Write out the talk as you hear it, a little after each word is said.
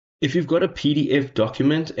If you've got a PDF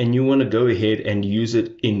document and you want to go ahead and use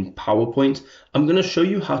it in PowerPoint, I'm going to show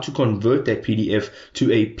you how to convert that PDF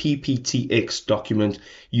to a PPTX document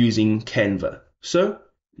using Canva. So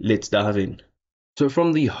let's dive in. So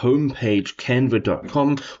from the home page,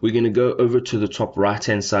 canva.com, we're going to go over to the top right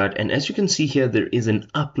hand side. And as you can see here, there is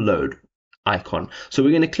an upload icon. So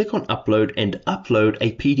we're going to click on upload and upload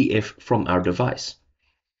a PDF from our device.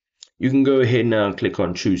 You can go ahead now and click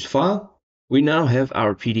on choose file. We now have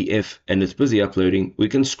our PDF and it's busy uploading. We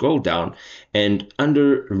can scroll down and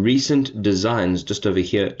under recent designs, just over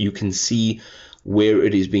here, you can see where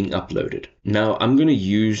it is being uploaded. Now I'm going to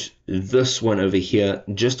use this one over here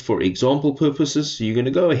just for example purposes. So you're going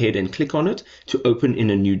to go ahead and click on it to open in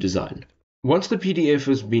a new design. Once the PDF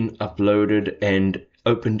has been uploaded and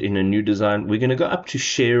opened in a new design, we're going to go up to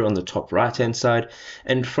share on the top right hand side,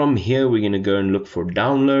 and from here we're going to go and look for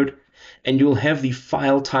download, and you'll have the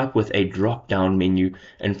file type with a drop down menu,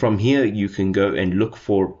 and from here you can go and look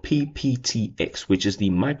for PPTX, which is the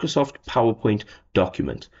Microsoft PowerPoint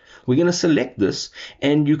document. We're going to select this,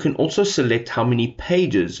 and you can also select how many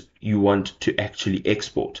pages you want to actually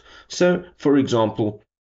export. So for example,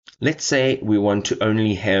 let's say we want to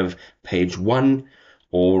only have page 1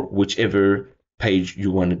 or whichever page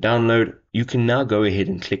you want to download. You can now go ahead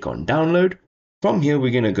and click on download. From here,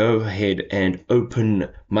 we're going to go ahead and open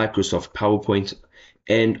Microsoft PowerPoint.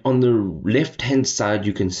 And on the left-hand side,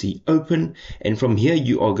 you can see open. And from here,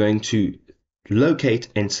 you are going to locate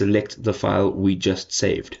and select the file we just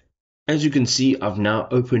saved. As you can see, I've now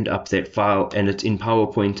opened up that file and it's in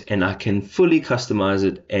PowerPoint, and I can fully customize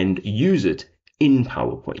it and use it in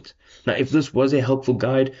PowerPoint. Now, if this was a helpful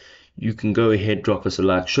guide, you can go ahead, drop us a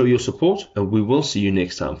like, show your support, and we will see you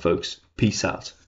next time, folks. Peace out.